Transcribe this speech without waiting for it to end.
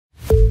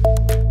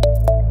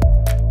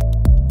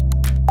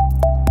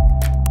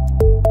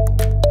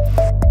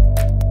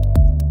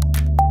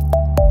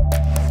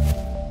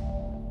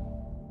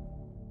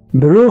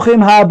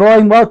Baruchim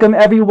ha'aboim, welcome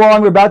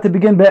everyone. We're about to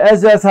begin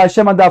Be'ezras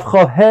Hashem Adaf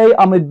Chovhei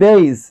Amud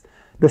Beis,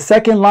 the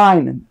second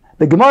line.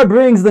 The Gemara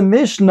brings the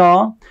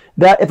Mishnah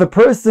that if a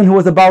person who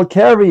was a Baal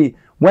Keri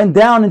went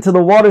down into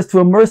the waters to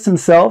immerse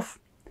himself,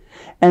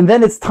 and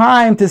then it's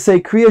time to say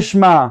Kriya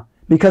Shema,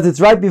 because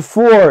it's right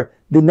before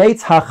the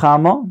Neitz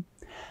HaChama,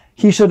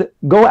 he should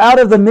go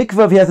out of the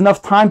mikveh if he has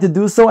enough time to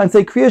do so and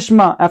say Kriya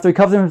Shema after he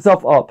covers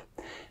himself up.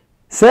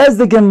 Says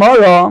the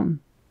Gemara,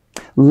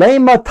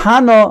 Leima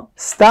Tana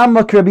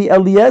Stamak Rabbi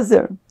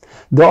Eliezer.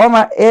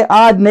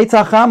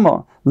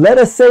 Let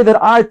us say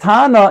that our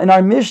Tana in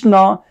our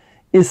Mishnah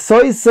is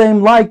so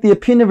same like the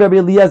opinion of Rabbi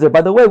Eliezer.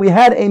 By the way, we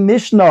had a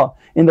Mishnah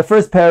in the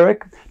first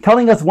parak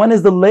telling us when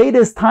is the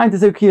latest time to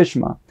say Kriya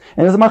Shema.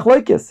 And it was a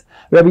machlokes.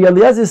 Rabbi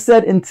Eliezer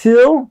said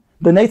until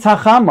the Neitz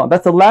HaChama.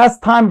 That's the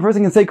last time a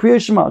person can say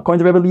Kriya Shema,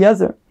 according to Rabbi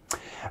Eliezer.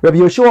 Rabbi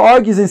Yeshua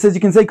argues and says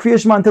you can say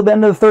Kriya Shema until the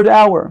end of the third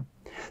hour.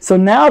 So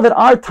now that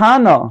our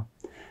Tana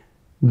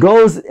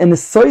goes in the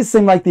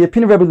soisim like the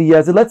opinion of Rabbi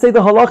Eliezer, let's say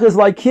the halacha is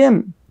like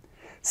him.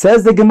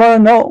 Says the Gemara,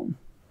 no.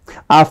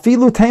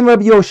 Afilu teim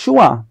Rabbi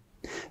Yoshua,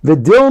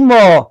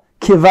 v'dilmo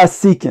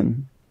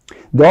kivasikin.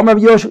 Dom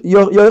Rabbi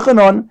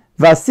Yochanan,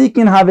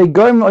 vasikin have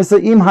goyim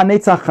osaim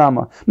haneitz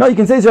hachama. No, you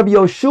can say it's Rabbi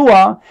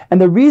Yoshua, and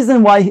the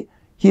reason why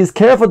he is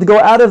careful to go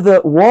out of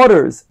the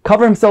waters,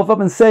 cover himself up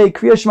and say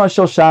Kriya Shema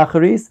shel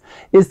shacharis,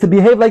 is to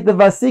behave like the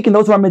vasikin,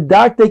 those who are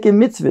medaktek in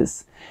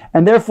mitzvahs.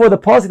 And therefore the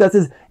pasuk that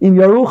says im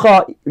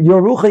Yarucha im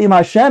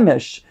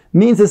Hashemesh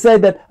means to say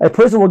that a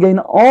person will gain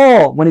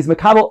all when he's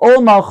mekabel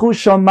all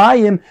malchus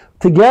shamayim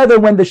together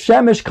when the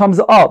shemesh comes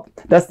up.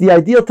 That's the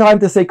ideal time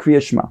to say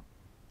Kriya Shema.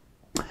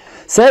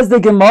 Says the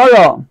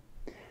Gemara,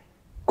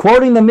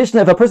 quoting the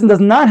Mishnah, if a person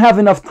does not have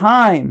enough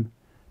time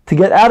to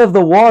get out of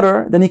the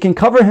water, then he can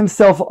cover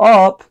himself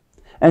up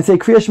and say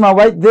Kriya Shema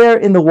right there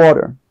in the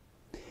water.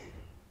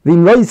 Says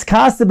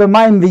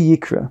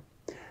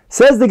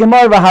the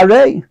Gemara,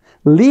 V'harei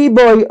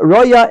Liboy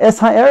roya es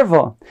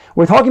ha'erva.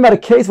 We're talking about a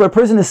case where a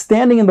person is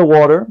standing in the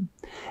water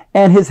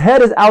and his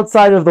head is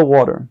outside of the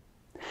water.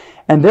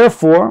 And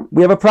therefore,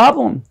 we have a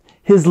problem.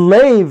 His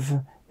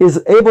lave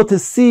is able to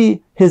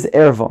see his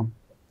erva.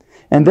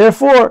 And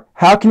therefore,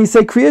 how can he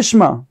say Kriya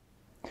Shema?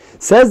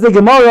 Says the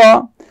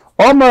Gemara,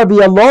 Omar bi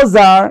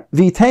Elozar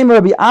v'iteim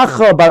Rabbi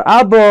Acha bar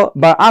Abba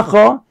bar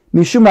Acha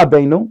mishum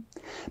Rabbeinu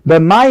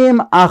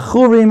b'mayim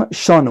achurim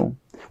shonu.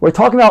 We're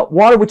talking about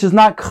water which is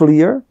not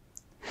clear.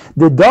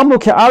 We're talking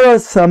about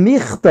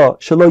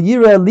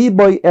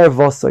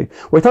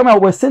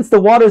where since the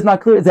water is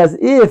not clear, it's as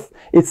if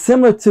it's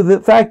similar to the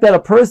fact that a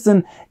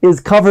person is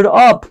covered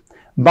up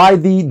by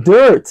the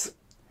dirt.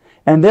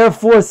 And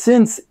therefore,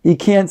 since he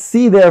can't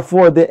see,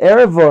 therefore, the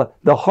erva,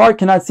 the heart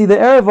cannot see the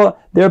erva,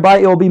 thereby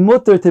it will be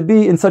mutter to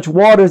be in such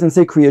waters and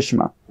say Kriya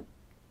Shema.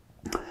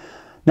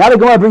 Now the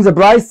Gemara brings a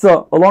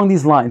brayso along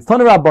these lines.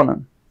 Tana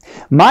Rabbanan.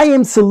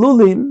 Mayim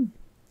tzelulim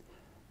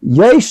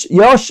if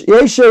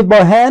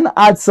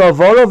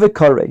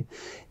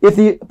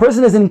the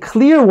person is in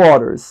clear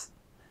waters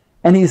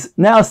and he's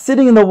now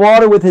sitting in the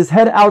water with his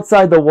head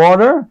outside the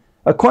water,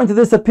 according to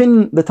this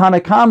opinion, the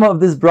Tanakama of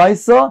this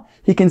brayso,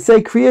 he can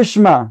say Kriya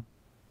Shema.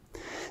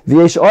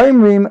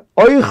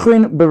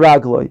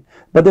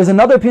 But there's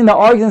another opinion that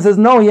argues and says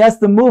no, he has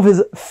to move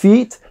his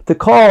feet to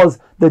cause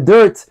the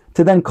dirt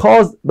to then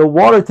cause the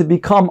water to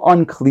become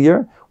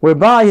unclear,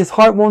 whereby his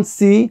heart won't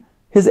see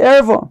his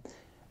erva.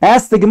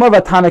 Ask the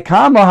Gemara,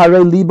 Tanakama,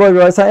 Hare Liboy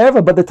Rosa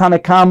Erva. But the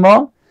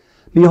Tanakama,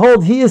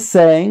 behold, he is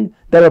saying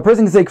that a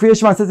person can say Kriya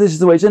Shema in such a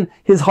situation,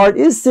 his heart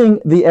is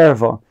seeing the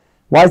erva.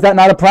 Why is that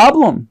not a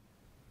problem?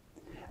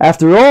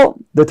 After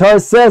all, the Torah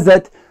says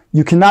that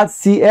you cannot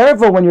see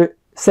erva when you're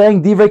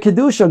saying Divrei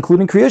Kedusha,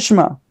 including Kriya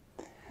Shema.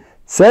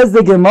 Says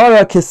the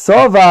Gemara,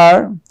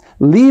 Kesovar,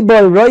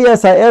 Liboy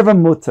Royas Erva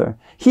Mutter.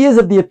 He is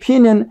of the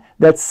opinion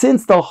that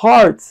since the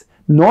heart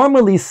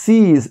normally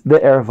sees the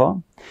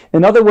erva,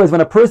 in other words,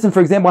 when a person, for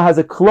example, has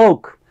a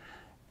cloak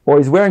or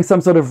he's wearing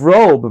some sort of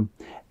robe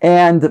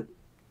and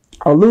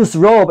a loose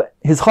robe,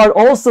 his heart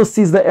also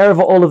sees the erva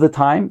all of the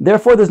time.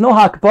 Therefore, there's no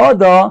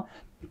hakpada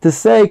to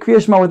say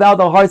Kriya Shema without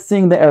the heart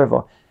seeing the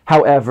erva.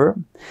 However,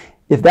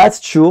 if that's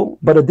true,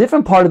 but a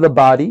different part of the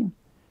body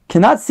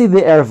cannot see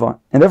the erva,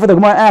 and therefore the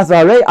Gemara asks,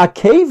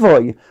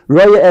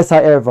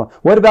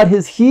 what about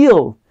his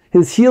heel?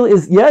 His heel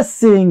is, yes,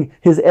 seeing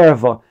his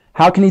erva.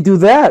 How can he do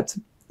that?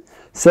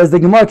 Says the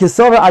Gemara,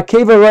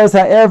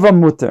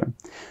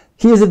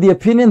 he is of the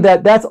opinion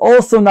that that's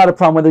also not a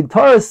problem. When the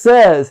Torah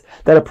says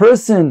that a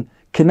person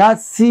cannot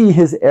see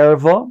his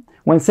erva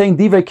when saying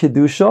Divrei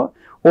Kedusha,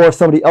 or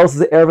somebody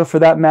else's erva for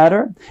that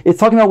matter, it's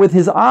talking about with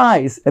his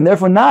eyes, and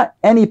therefore not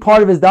any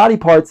part of his body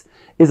parts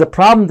is a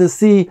problem to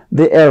see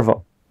the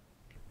erva.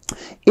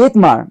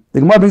 Itmar,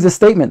 the Gemara brings a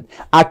statement,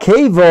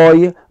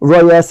 Akevoy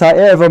royes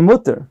ha'erva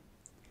mutter.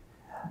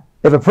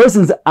 If a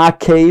person's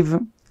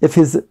akev, if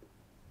his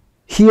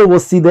heel will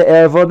see the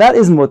erva, that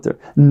is mutter.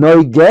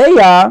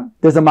 Noigeya,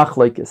 there's a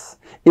machlokes.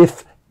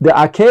 If the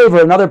akev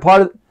or another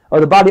part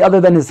of the body other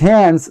than his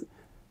hands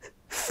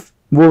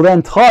will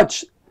then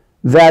touch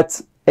that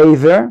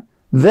aver,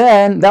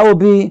 then that will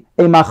be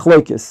a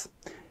machlokes.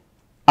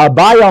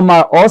 Abai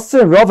amar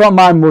osir, Rav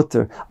amar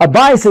muter.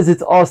 Abai says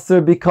it's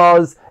osir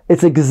because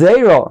it's a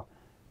gzeira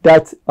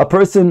that a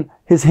person,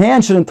 his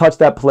hand shouldn't touch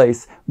that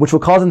place, which will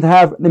cause him to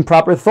have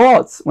improper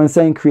thoughts when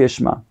saying Kriya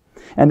Shema.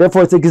 And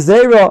therefore it's a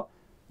gzeira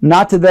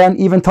not to then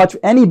even touch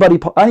any body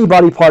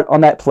part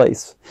on that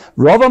place.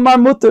 Rav amar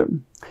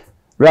muter.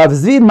 Rav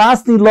Zvi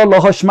masni lo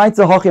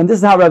hashmaitza hochi, and this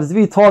is how Rav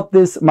Zvi taught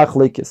this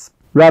machlokes.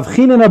 Rav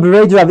Chinan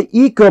Abered Rav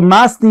Iko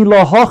masni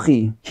lo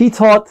hochi. He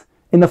taught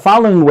in the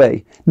following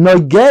way: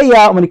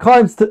 Noigeya, when it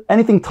comes to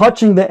anything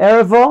touching the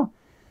erva,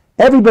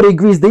 everybody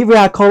agrees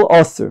divrei hakol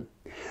osir.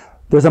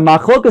 There's a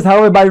machlokes,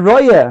 however, by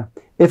royeh,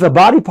 if a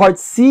body part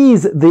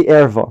sees the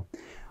erva.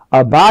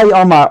 Abai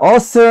amar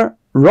osir,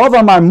 Rav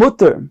amar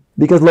muter,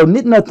 because lo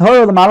nitna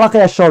Torah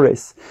l'malachei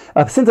hashores.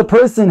 Since a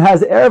person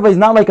has erva, he's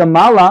not like a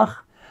malach.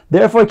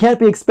 Therefore, it can't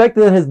be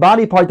expected that his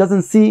body part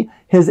doesn't see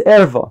his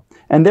erva.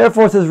 And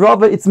therefore, says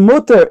Rava, it's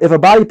mutter if a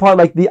body part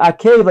like the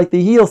akev, like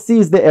the heel,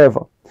 sees the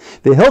erva.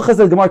 The Hilchas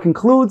of Gemara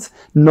concludes,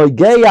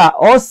 Noigeya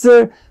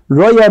osir,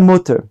 roya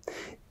mutter.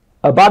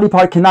 A body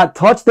part cannot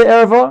touch the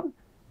erva,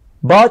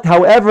 but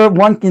however,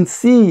 one can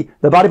see,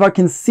 the body part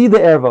can see the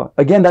erva.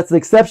 Again, that's the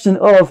exception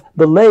of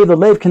the lave. The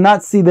lave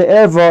cannot see the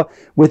erva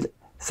with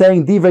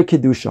saying divrei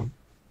kedusha.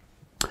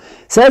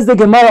 Says the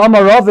Gemara,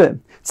 Amar Rava,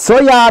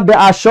 Tsoya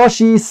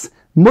be'ashoshis,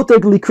 mutter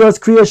likros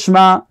kriya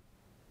shema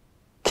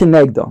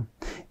kinegdo.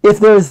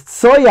 If there's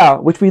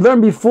tsoya, which we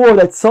learned before,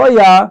 that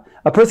tsoya,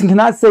 a person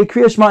cannot say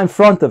kriya shema in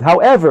front of.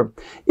 However,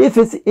 if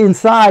it's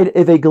inside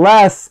of a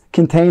glass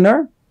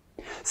container,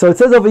 so it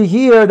says over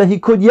here that he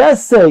could,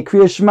 yes, say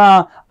kriya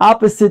shema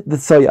opposite the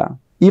tsoya.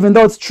 Even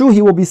though it's true,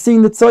 he will be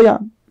seeing the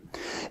tsoya.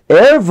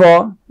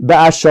 Erva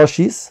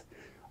ba'ashoshis,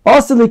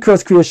 also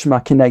likros kriya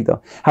shema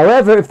kinegdo.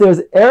 However, if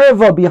there's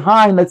erva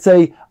behind, let's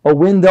say, a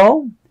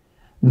window,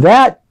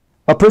 that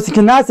a person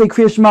cannot say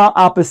Kriya Shema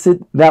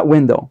opposite that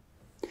window.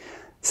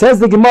 Says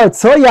the Gemara,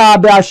 Tzoya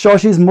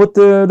be'ashoshis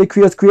mutter the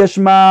Kriya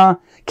Shema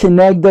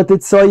kinegda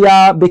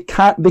tzoya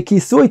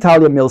bekisui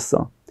talia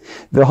milsa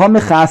v'ha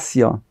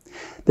mechasya.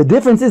 The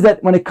difference is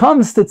that when it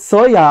comes to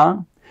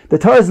tzoya, the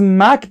Torah is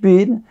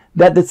makbid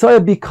that the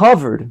tzoya be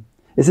covered.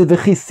 It says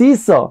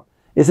v'chisisa.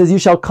 It says you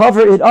shall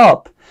cover it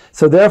up.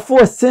 So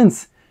therefore,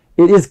 since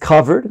it is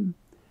covered,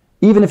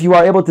 even if you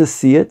are able to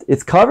see it,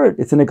 it's covered.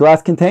 It's in a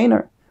glass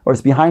container, or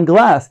it's behind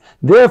glass.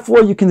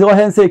 Therefore, you can go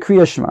ahead and say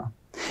Kriya Shema.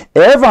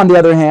 Erva, on the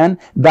other hand,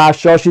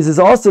 Ba'ashoshis is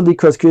also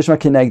likros Kriya Shema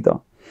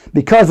kinegdo,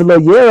 because lo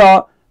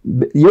yira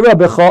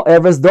bechol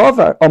ervas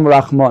dover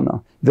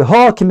omrachmona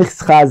v'ho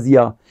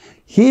k'michchazia.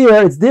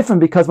 Here it's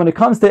different because when it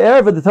comes to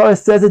erva, the Torah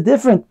says a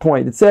different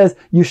point. It says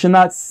you should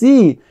not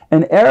see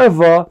an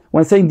erva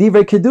when saying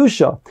divrei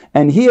kedusha,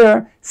 and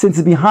here, since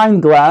it's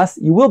behind glass,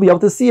 you will be able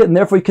to see it, and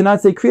therefore you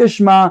cannot say Kriya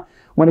Shema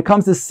when it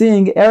comes to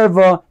seeing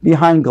erva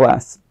behind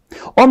glass.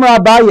 Omar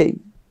Abaye,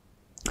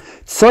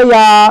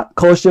 Tsoya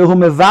kol shehu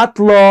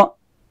mevatlo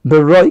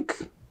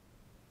beroik.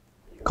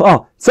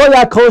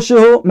 Tsoya kol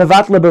shehu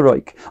mevatlo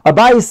beroik.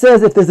 Abaye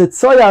says if there's a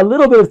tsoya, a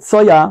little bit of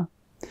tsoya,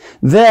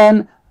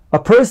 then a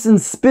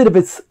person's spit, if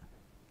it's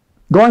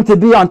going to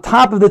be on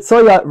top of the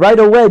tsoya right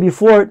away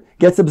before it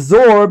gets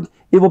absorbed,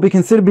 it will be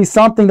considered to be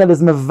something that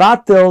is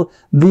mevatel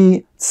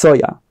the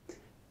tsoya.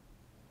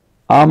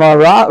 Amar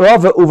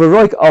Rava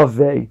uveroik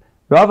avei.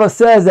 Rava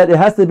says that it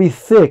has to be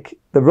thick.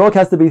 The roik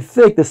has to be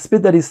thick. The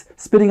spit that he's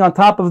spitting on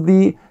top of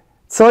the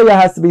tsoya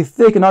has to be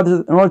thick in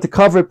order to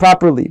cover it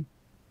properly.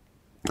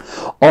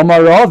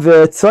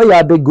 Let's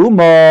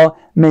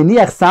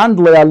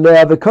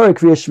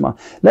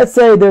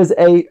say there's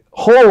a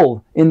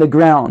hole in the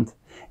ground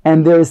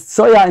and there is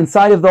tsoya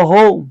inside of the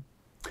hole.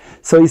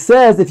 So he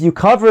says if you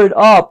cover it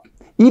up,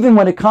 even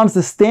when it comes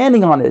to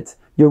standing on it,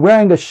 you're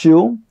wearing a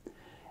shoe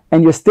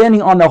and you're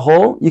standing on the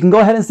hole, you can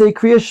go ahead and say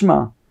Kriya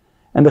Shema.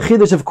 And the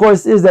chiddush, of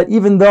course, is that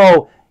even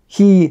though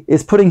he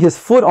is putting his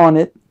foot on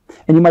it,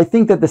 and you might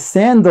think that the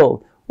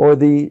sandal or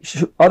the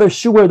other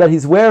shoe wear that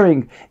he's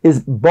wearing is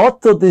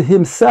bottled to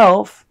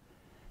himself,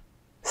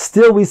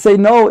 still we say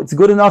no, it's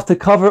good enough to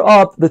cover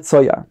up the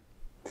tsoya.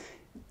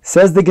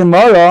 Says the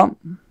Gemara,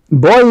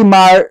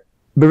 Boimar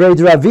bereid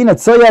Ravina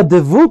tsoya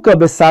devuka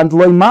besand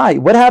loy mai.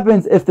 What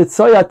happens if the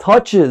tsoya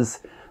touches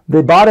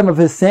the bottom of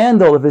his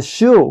sandal, of his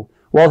shoe,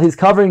 while he's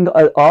covering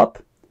it up?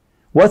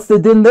 What's the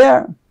din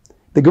there?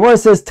 The Gemara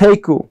says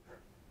teku.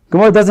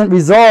 Gemara doesn't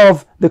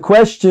resolve the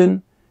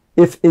question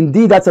if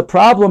indeed that's a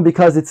problem,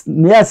 because it's,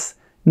 yes,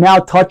 now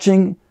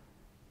touching,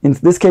 in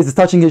this case it's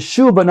touching his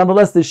shoe, but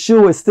nonetheless the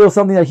shoe is still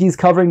something that he's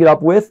covering it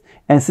up with,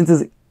 and since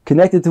it's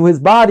connected to his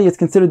body, it's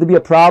considered to be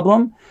a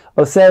problem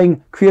of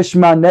saying Kriya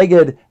Shema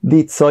neged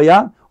the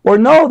tsoya, or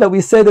no, that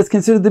we say that's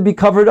considered to be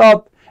covered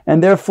up,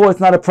 and therefore it's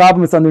not a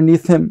problem, it's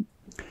underneath him.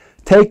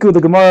 Teku,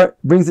 the Gemara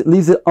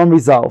leaves it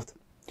unresolved.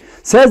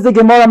 Says the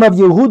Gemara of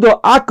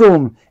Yehudo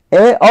Akum,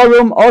 if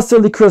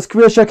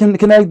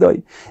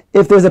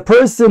there's a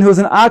person who's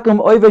an akum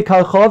oived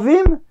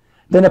kalchovim,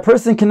 then a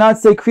person cannot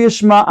say Kriya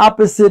Shema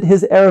opposite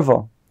his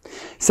erva.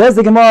 Says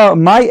the Gemara,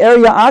 my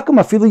area akum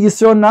afilu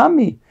yisro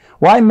nami.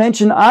 Why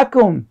mention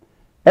akum?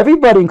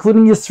 everybody,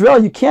 including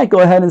Yisrael, you can't go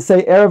ahead and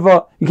say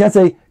erva. You can't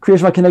say Kriya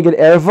Shema Keneged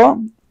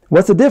erva.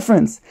 What's the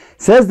difference?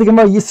 Says the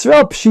Gemara,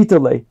 Yisrael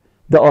pshitale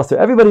the osir.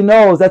 Everybody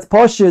knows that's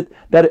pashit,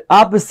 that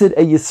opposite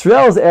a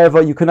Yisrael's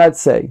erva you cannot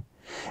say.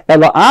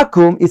 Ela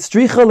akum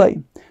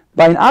itzrichale.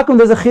 By an akum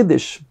there's a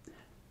chiddush.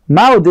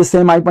 Mao the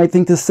same I might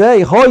think to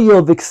say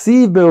hoyil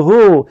v'ksiv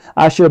behu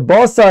asher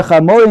basar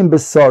chamorim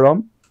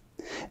besaram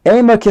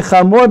ema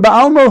kechamor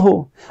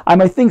ba'almahu. I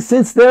might think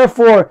since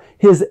therefore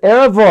his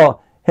erva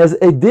has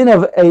a din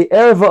of a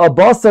erva, a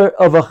basar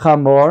of a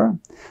chamor,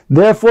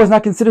 therefore it's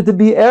not considered to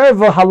be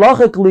erva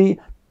halachically,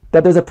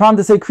 that there's a problem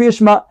to say Kriya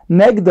Shema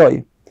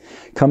negdoi.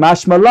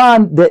 Kamash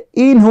malan the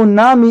inhu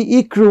nami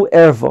ikru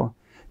erva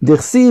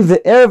dichsiv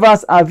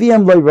ve'ervas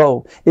aviem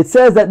loyro. It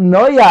says that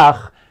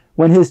Noach,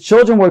 when his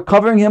children were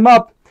covering him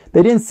up,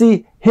 they didn't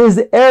see his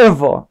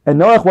erva, and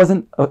Noach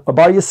wasn't a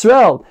Bar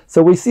Yisrael.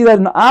 So we see that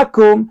an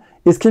akum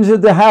is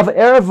considered to have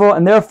erva,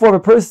 and therefore if a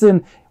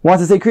person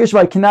wants to say Kriya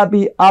Shema, it cannot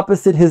be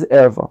opposite his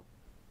erva.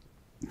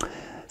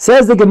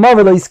 Says the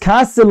Gemara, lo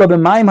iskase lo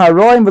b'mayim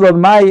haroim v'lo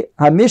b'may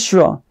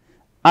hamishra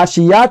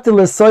ashiyat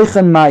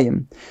lesoichen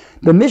mayim.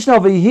 The Mishnah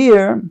over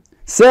here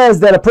says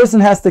that a person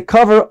has to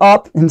cover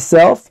up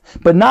himself,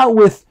 but not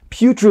with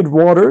putrid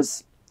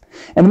waters.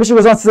 And the Mishnah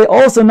goes on to say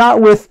also not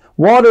with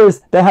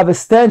waters that have a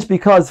stench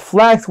because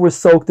flax were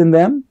soaked in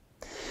them.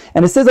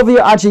 And it says over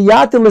here,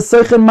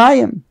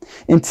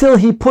 until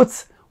he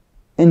puts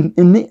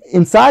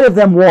inside of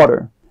them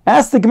water.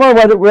 Ask the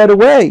Gemara right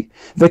away.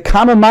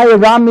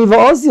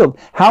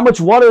 How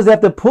much water does they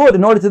have to put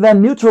in order to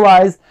then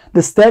neutralize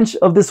the stench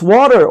of this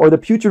water or the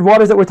putrid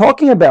waters that we're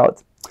talking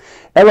about?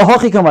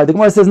 The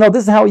Gemara says, no,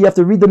 this is how you have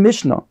to read the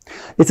Mishnah.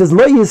 It says,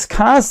 lo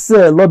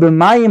yiskase lo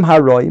b'mayim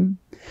haroim.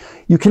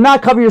 You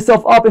cannot cover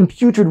yourself up in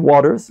putrid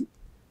waters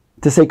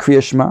to say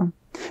Kriya Shema.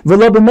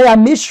 V'lo b'mei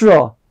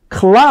hamishra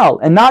klal,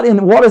 and not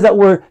in waters that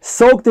were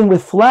soaked in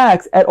with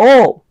flax at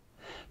all.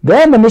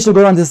 Then the Mishnah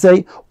goes on to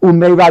say,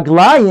 umei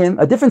raglayim,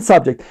 a different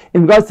subject.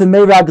 In regards to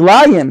mei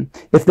raglayim,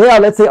 if they are,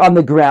 let's say, on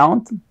the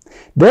ground,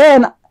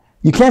 then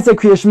you can't say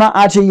Kriya Shema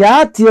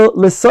ajayatil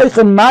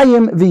lesoichen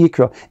mayim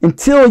v'yikra,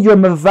 until you're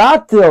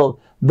mevatil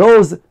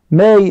those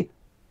mei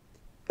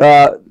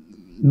raglayim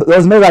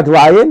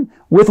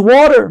with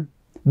water.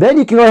 Then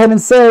you can go ahead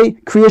and say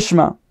Kriya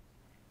Shema.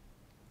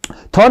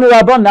 Tanu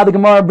Rabban, now the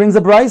Gemara brings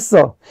a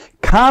brayso.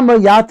 Kama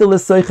yatil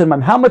lesoichen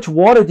mayim. How much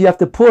water do you have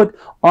to put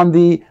on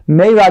the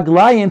mei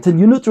raglayim to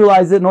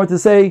neutralize it in order to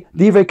say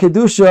divrei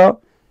kedusha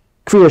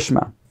Kriya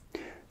Shema?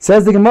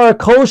 Says the Gemara,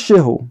 kol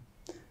shehu,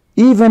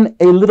 even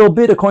a little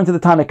bit, according to the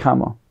Tanna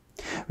Kama.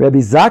 Rabbi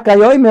Zakkai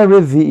oimer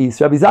revi'is.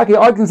 Rabbi Zakkai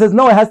argues and says,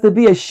 no, it has to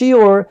be a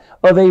shiur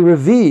of a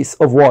revi'is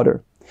of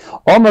water.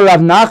 Omer Rav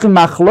Nachum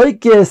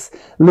machloikes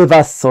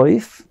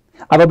levasoif,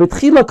 aber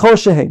betchila kol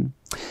shehem.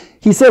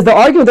 He says the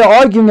argument they're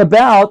arguing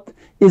about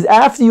is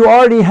after you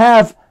already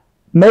have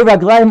mei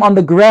raglayim on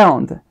the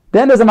ground.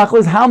 Then there's a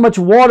machlokes how much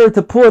water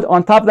to put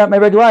on top of that mei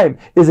raglayim.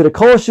 Is it a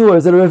kol shu or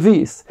is it a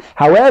revi'is?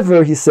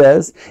 However, he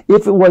says,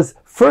 if it was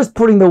first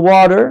putting the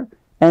water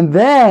and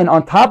then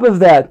on top of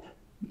that,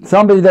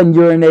 somebody then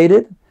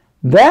urinated,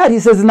 that, he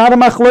says, is not a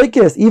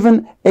machlokes,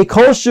 even a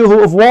kol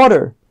shuhu of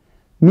water.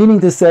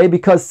 Meaning to say,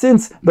 because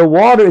since the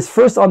water is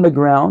first on the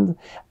ground,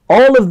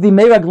 all of the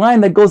mei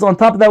raglayim that goes on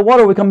top of that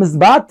water will become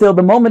mizbatel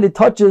the moment it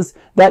touches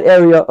that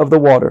area of the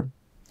water.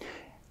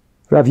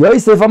 Rav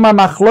Yosef amar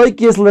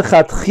machlokes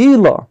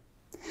lechatchila,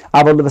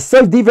 aval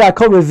levasof divrei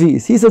hakol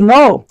revi'is. He says,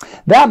 no,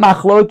 that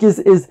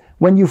machlokes is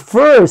when you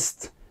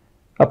first,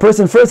 a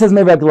person first has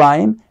mei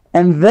raglayim,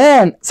 and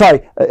then,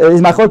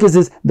 his machlokes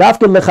is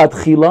dafka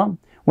lechatchila,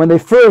 when they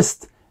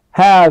first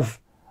have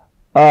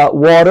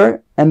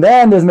water, and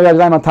then there's mei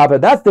raglayim on top of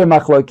it. That's their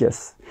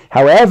machlokes.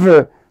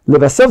 However,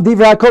 levasof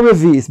divrei hakol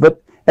revi'is,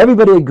 but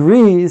everybody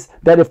agrees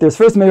that if there's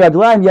first mei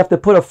raglayim, you have to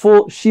put a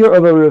full shear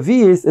of a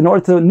revi'is in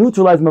order to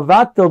neutralize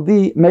mavatel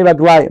the mei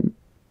raglayim.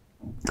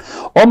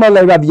 Omar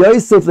le Rav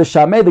Yosef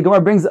l'shameh, the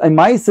Gemara brings a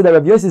ma'aseh that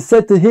Rav Yosef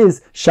said to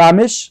his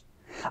shamish,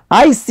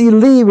 I see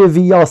li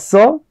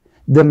revi'yoso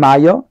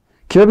demayo.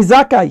 Here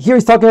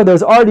he's talking about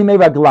there's already mei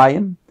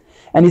raglayim,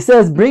 and he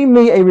says, bring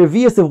me a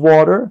revi'us of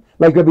water,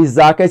 like Rabbi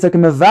Zakkai, so I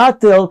can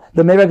mevatel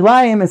the mei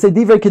raglayim and say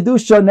divrei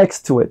kedusha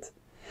next to it.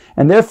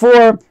 And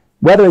therefore,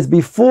 whether it's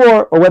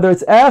before or whether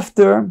it's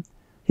after,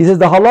 he says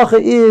the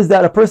halacha is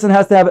that a person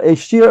has to have a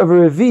shear of a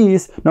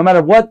revi'us, no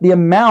matter what the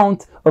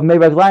amount of mei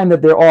raglayim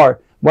that there are.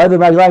 Whether the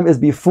mei raglayim is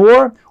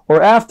before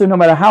or after, no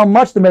matter how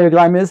much the mei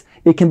raglayim is,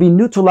 it can be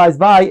neutralized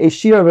by a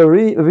shear of a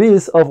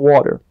revi'us of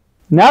water.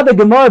 Now the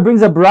Gemara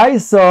brings a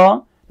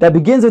brayso that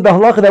begins with the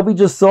halacha that we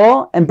just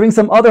saw and brings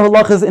some other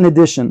halachas in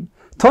addition.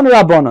 Tonu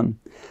Rabbanon,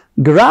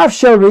 Grav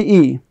shel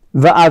re'i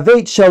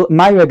va'avet shel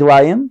mei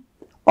raglayim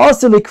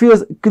also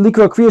likro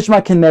Kriya Shema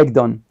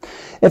kenegdon.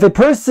 If a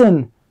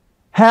person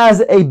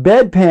has a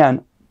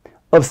bedpan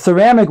of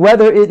ceramic,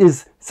 whether it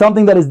is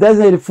something that is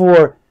designated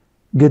for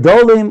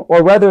gedolim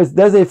or whether it's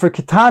designated for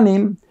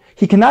ketanim,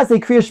 he cannot say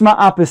Kriya Shema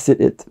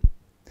opposite it.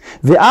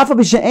 Ve'afa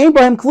b'she'ein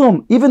b'hem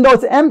klum, even though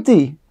it's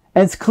empty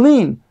and it's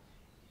clean,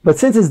 but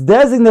since it's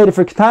designated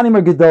for ketanim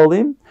or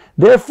gedolim,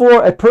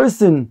 Therefore, a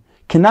person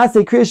cannot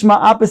say Kriya Shema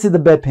opposite the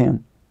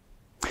bedpan.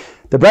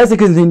 The Brisa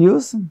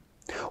continues, and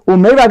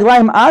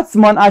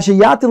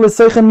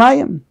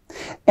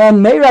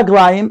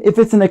meiraglayim, if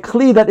it's in a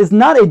kli that is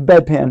not a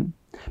bedpan,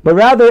 but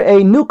rather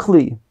a new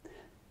kli,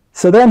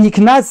 so then he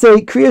cannot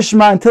say Kriya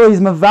Shema until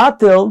he's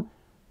mevatil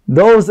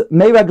those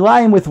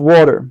meiraglayim with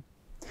water.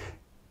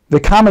 The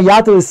kama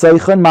yatil is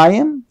seichen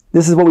mayim.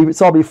 This is what we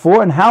saw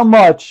before. And how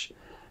much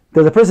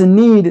does a person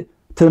need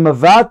to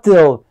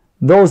mevatil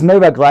those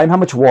meiraglayim? How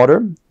much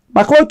water?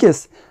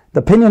 Machlokes.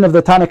 The opinion of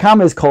the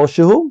Tanakama is kol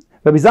shehu.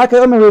 Rabbi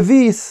Zakkai Omer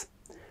Revis.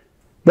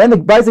 Then the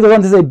Brisa goes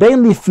on to say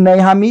bein lifnei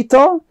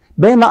hamita,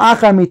 bein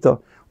la'achar mita.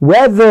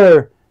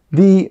 Whether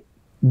the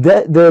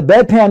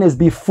bedpan is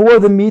before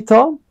the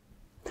mita,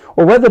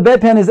 or whether the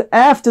bedpan is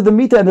after the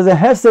mita and there's a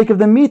hefsek of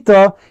the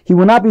mita, he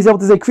will not be able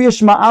to say Kriya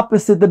Shema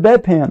opposite the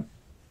bedpan.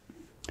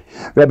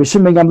 Rabbi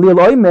Shimon Gamliel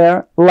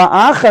Omer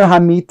la'achar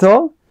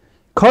hamita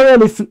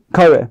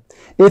kare.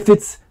 If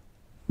it's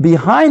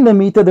behind the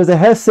mita, there's a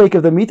hefsek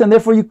of the mita, and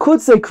therefore you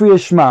could say Kriya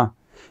Shema,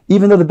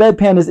 even though the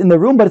bedpan is in the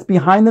room, but it's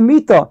behind the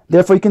mita.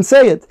 Therefore you can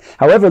say it.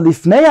 However,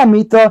 lifnei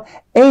hamita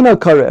eino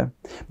kare.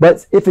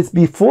 But if it's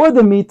before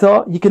the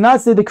mita, you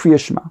cannot say the Kriya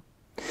Shema.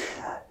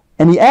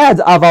 And he adds,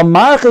 aval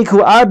marchik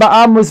hu arba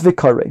amos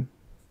v'kare.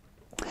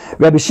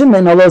 Rabbi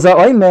Shimon Elazar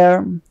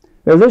Omer,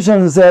 Rabbi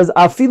Shimon says,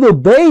 afilu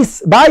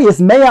bayis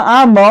mea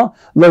amma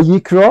lo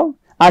yikro,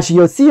 ashi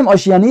yosim o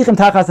shianichim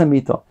tachas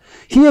hamita.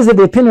 He is of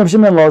the opinion of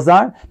Shimon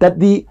Elazar that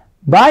the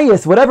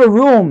bayis, whatever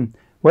room,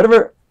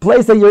 whatever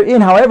place that you're in,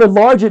 however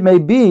large it may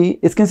be,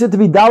 is considered to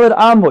be daled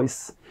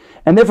amos.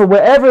 And therefore,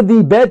 wherever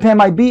the bedpan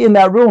might be in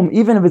that room,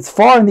 even if it's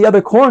far in the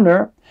other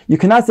corner, you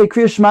cannot say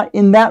Kriya Shema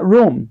in that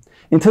room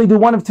until you do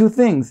one of two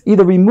things.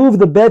 Either remove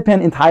the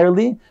bedpan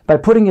entirely by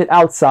putting it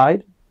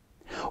outside,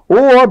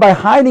 or by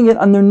hiding it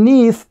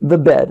underneath the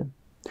bed.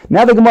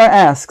 Now the Gemara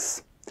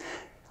asks,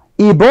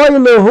 that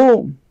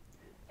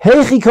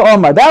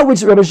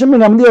which Rabbi Shimon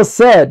Gamliel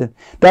said,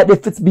 that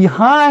if it's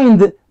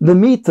behind the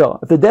mita,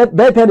 if the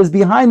bedpan is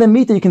behind the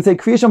mita, you can say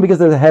Kriya Shema because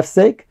there's a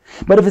hefsek,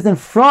 but if it's in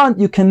front,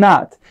 you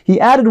cannot. He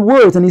added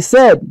words and he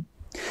said,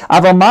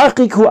 but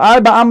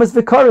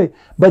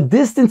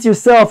distance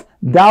yourself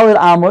daled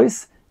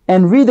amos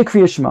and read the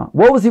Kriya Shema.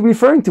 What was he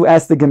referring to?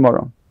 Asked the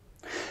Gemara.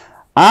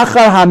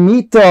 Achar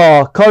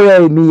hamita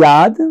kore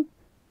miyad.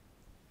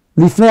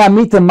 Lifnei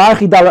hamita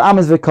marchi daled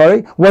amos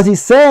v'kore. Was he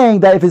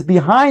saying that if it's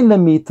behind the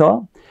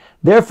mita,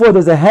 therefore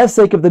there's a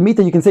hefsek of the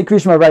mita, you can say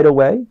Kriya Shema right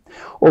away?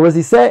 Or was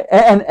he saying,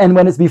 and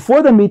when it's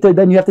before the mita,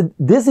 then you have to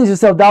distance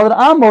yourself daled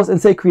amos and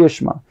say Kriya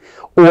Shema?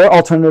 Or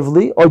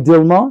alternatively, or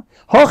dilma,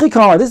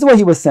 this is what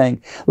he was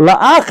saying. If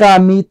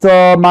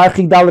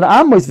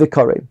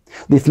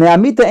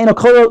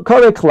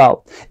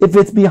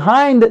it's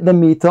behind the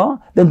mita,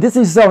 then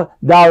distance yourself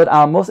daled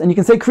amos, and you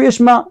can say Kriya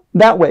Shema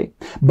that way.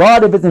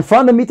 But if it's in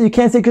front of the mita, you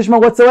can't say Kriya Shema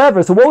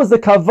whatsoever. So what was the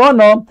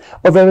kavana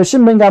of Rabbi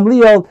Shimon ben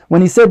Gamliel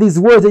when he said these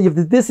words, that you have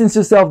to distance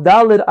yourself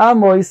daled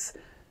amos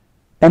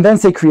and then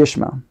say Kriya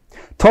Shema?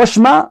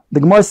 Toshma,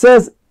 the Gemara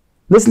says,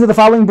 listen to the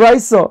following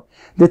brisa.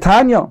 The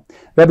Tanya,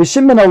 Rabbi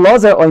Shimon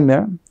Elazar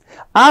Omer,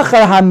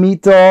 Achar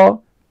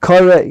hamita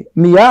kare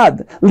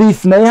miyad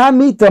lifnei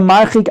hamita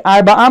marchik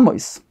arba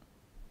amos.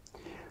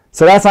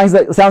 So that sounds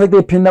like the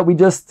opinion that we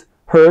just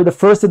heard, the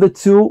first of the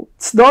two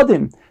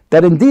tzdadim,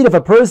 that indeed if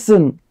a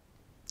person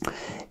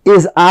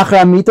is achar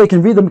hamita, he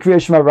can read the Kriya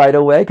Shema right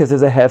away because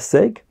there's a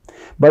hefsek.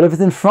 But if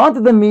it's in front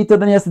of the mita,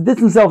 then he has to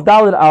distance himself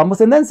daled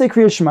amos and then say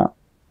Kriya Shema.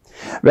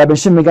 Rabbi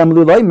Shimon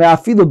Gamliel Omer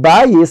afilu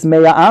bayis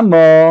mea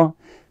amma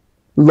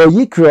lo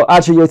yikro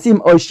asher yotzim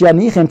o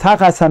shianichem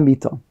tachas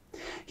hamita.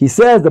 He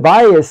says the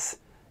bias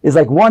is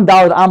like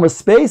 $1 amos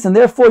space, and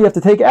therefore you have to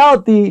take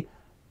out the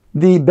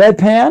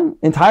bedpan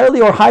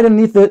entirely or hide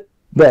underneath the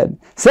bed.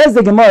 Says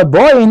the Gemara,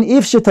 boyin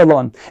if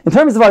shitalon. In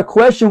terms of our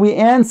question, we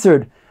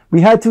answered.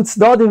 We had two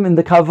tzdadim in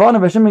the kavan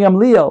of Hashem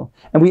Gamliel,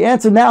 and we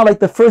answered now like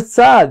the first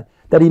tzad,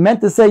 that he meant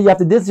to say you have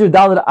to distance your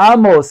daled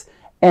amos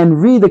and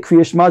read the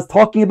Kriya Shema, is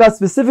talking about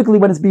specifically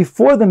when it's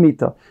before the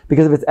mita,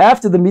 because if it's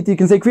after the mita, you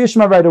can say Kriya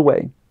Shema right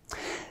away.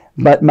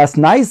 But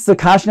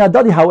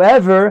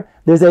however,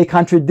 there's a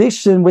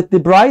contradiction with the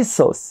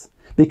brisos,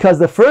 because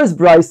the first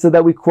brisa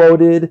that we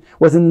quoted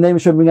was in the name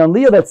of Rabbi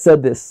Gamliel that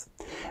said this.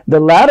 The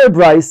latter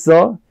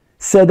brisa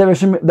said that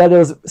it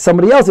was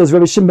somebody else. It was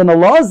Rabbi Shimon ben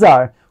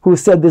Elazar who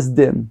said this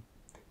din,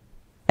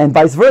 and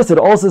vice versa. It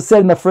also said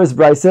in the first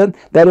brisa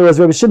that it was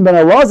Rabbi Shimon ben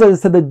Elazar that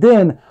said the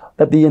din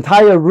that the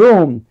entire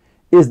room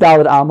is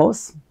daled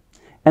amos,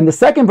 and the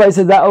second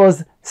brisa that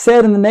was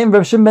said in the name of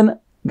Rabbi Shimon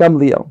ben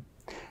Gamliel.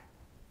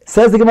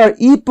 Says the Gemara,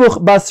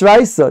 Ipuch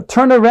basraisa,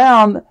 turn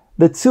around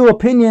the two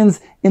opinions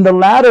in the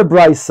latter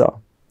brisa,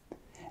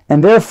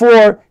 and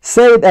therefore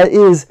say that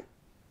is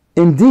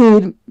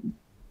indeed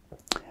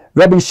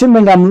Rabbi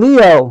Shimon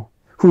Gamliel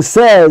who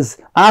says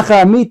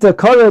Acha amita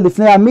kore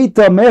lifnei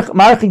amita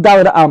marchik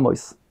daled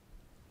amos.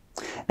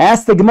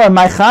 Ask the Gemara,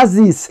 my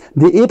chazis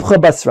the ipuch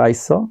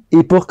basraisa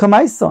ipuch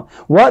kamaisa.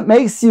 What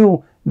makes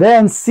you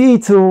then see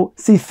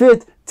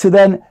fit to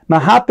then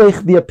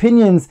mahapech the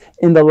opinions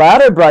in the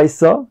latter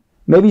brisa?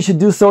 maybe you should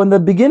do so in the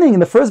beginning, in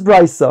the first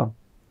brisa.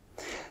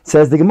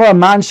 Says the Gemara,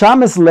 Man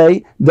Shamas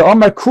lei the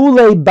Omar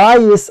Kule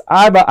Bayis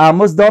Arba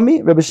Amos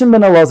Domi Rabbi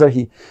Shimon ben Elazar.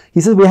 He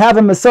says we have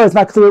a Masor. It's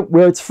not clear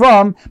where it's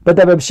from, but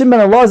that Rabbi Shimon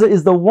ben Elazar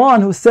is the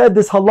one who said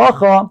this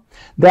halacha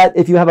that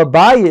if you have a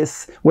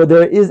bayis where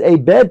there is a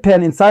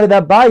bedpan inside of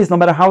that bayis, no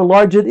matter how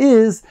large it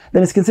is,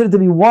 then it's considered to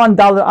be one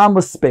dollar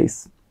amos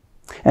space,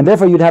 and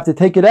therefore you'd have to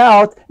take it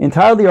out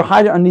entirely or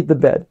hide it underneath the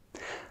bed.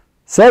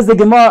 Says the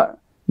Gemara.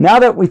 Now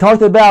that we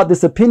talked about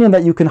this opinion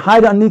that you can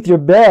hide underneath your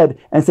bed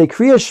and say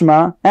Kriya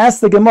Shema,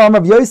 ask the Gemara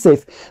of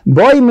Yosef,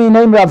 Boy mi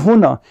name Rav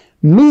Huna,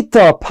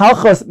 mita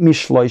palchas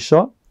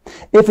mishloisha.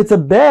 If it's a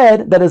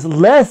bed that is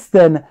less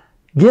than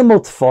gimel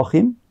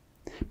tfachim,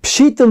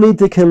 pshita li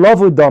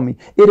tekilavu dami.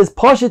 It is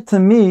pashit to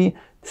me,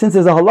 since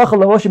there's a halacha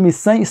lahoshim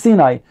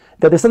Sinai,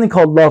 that there's something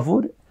called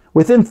lavud.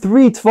 Within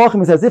 3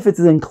 tfachim, it's as if it's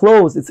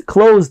enclosed, it's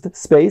closed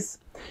space.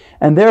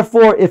 And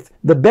therefore, if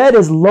the bed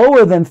is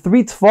lower than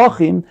 3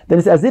 tfachim, then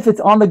it's as if it's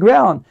on the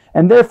ground.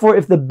 And therefore,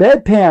 if the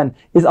bedpan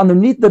is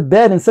underneath the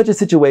bed in such a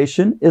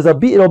situation, it'll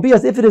be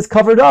as if it is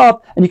covered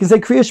up, and you can say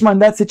Kriya Shema in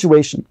that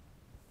situation.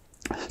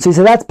 So he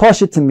said, that's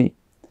pashit to me.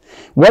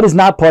 What is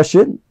not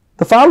pashit?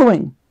 The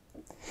following.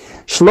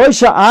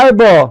 Shloisha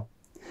arba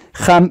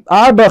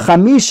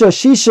chamisha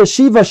shisha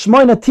shiva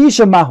shmoina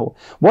tisha mahu.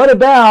 What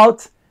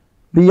about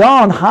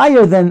beyond,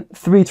 higher than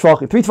 3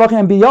 tfachim? 3 tfachim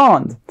and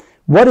beyond.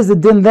 What is the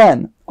din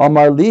then?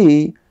 Amar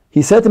li,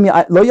 he said to me,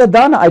 Lo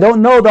yadana, I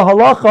don't know the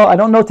halacha, I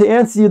don't know to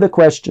answer you the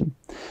question.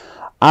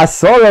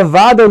 Asora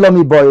vado lo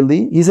mi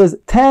boili, he says,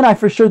 10 I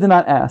for sure did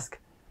not ask.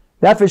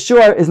 That for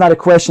sure is not a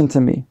question to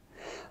me.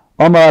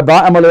 Amar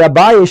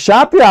Abaye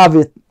shapi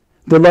avit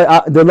de lo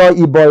I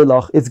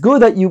boilach. It's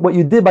good that what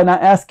you did by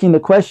not asking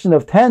the question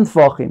of 10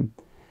 tfachim.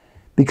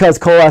 Because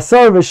kol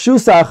asar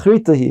reshusa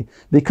achritahi,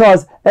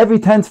 because every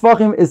 10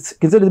 tfachim is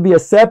considered to be a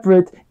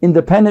separate,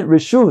 independent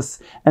reshus,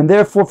 and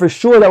therefore for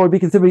sure that would be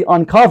considered to be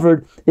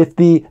uncovered if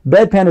the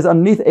bedpan is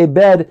underneath a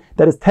bed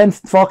that is 10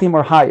 tfachim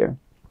or higher.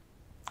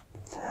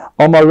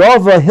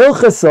 Amarava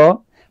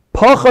hilchasa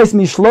pachos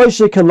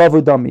mishloishe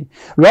kelavudami.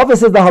 Rava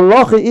says the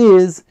halacha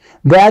is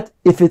that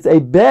if it's a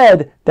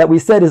bed that we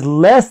said is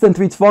less than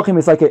 3 tfachim,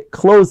 it's like a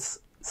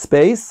closed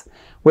space,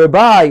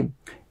 whereby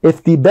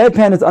if the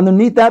bedpan is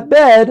underneath that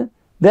bed,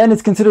 then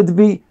it's considered to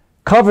be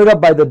covered up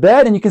by the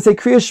bed, and you can say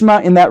Kriya Shema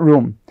in that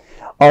room.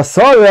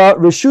 Asara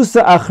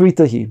reshusa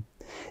achritahi.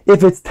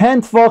 If it's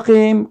 10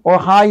 tfachim or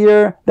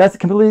higher, that's a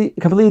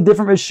completely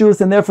different reshus,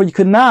 and therefore you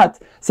could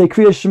not say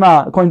Kriya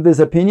Shema according to this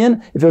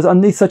opinion if it was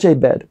underneath such a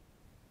bed.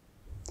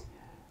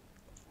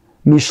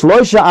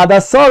 Mishloisha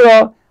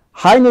adasara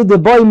hayne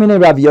deboy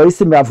mine Rav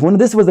Yosef Rav Huna.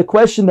 This was a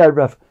question that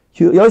Rav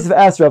Yosef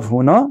asked Rav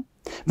Huna,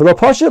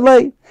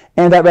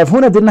 and that Rav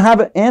Huna didn't have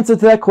an answer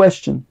to that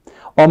question.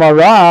 Omar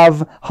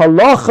Rav,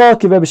 halacha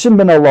ki Rabbi Shimon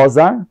ben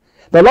Elazar.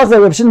 The halacha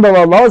of Rabbi Shimon ben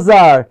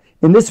Elazar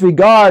in this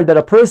regard, that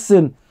a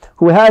person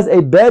who has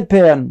a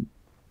bedpan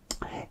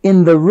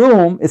in the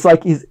room, it's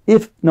like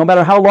if no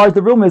matter how large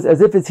the room is, as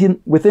if it's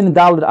within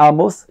Daled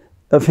Amos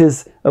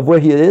of where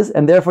he is,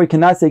 and therefore he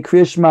cannot say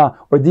Kriya Shema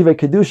or Divrei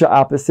Kedusha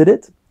opposite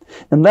it,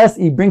 unless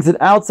he brings it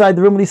outside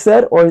the room, he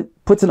said, or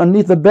puts it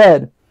underneath the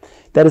bed.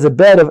 That is a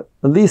bed of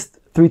at least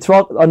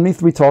underneath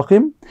 3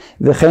 tachim.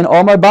 V'chein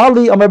Omar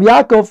Bali, Omar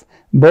Yaakov,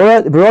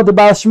 Borod the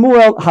Baal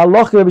Shmuel,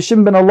 Halach Rabbi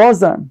Shimon ben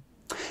Elazar.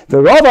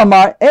 The Rav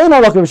Amar ain't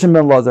Halach Rabbi Shimon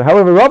ben Elazar.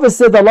 However, Rav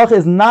said the halacha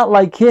is not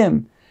like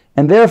him,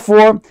 and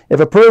therefore, if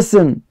a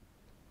person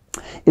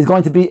is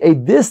going to be a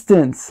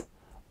distance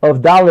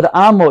of Daled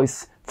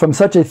Amos from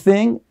such a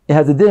thing, it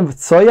has a din of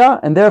tsoya,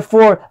 and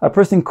therefore a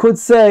person could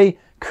say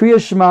Kriya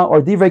Shema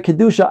or Divrei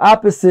Kedusha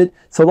opposite,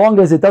 so long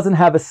as it doesn't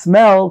have a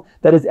smell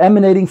that is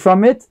emanating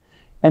from it,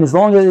 and as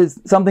long as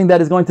it's something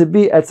that is going to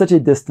be at such a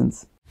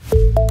distance.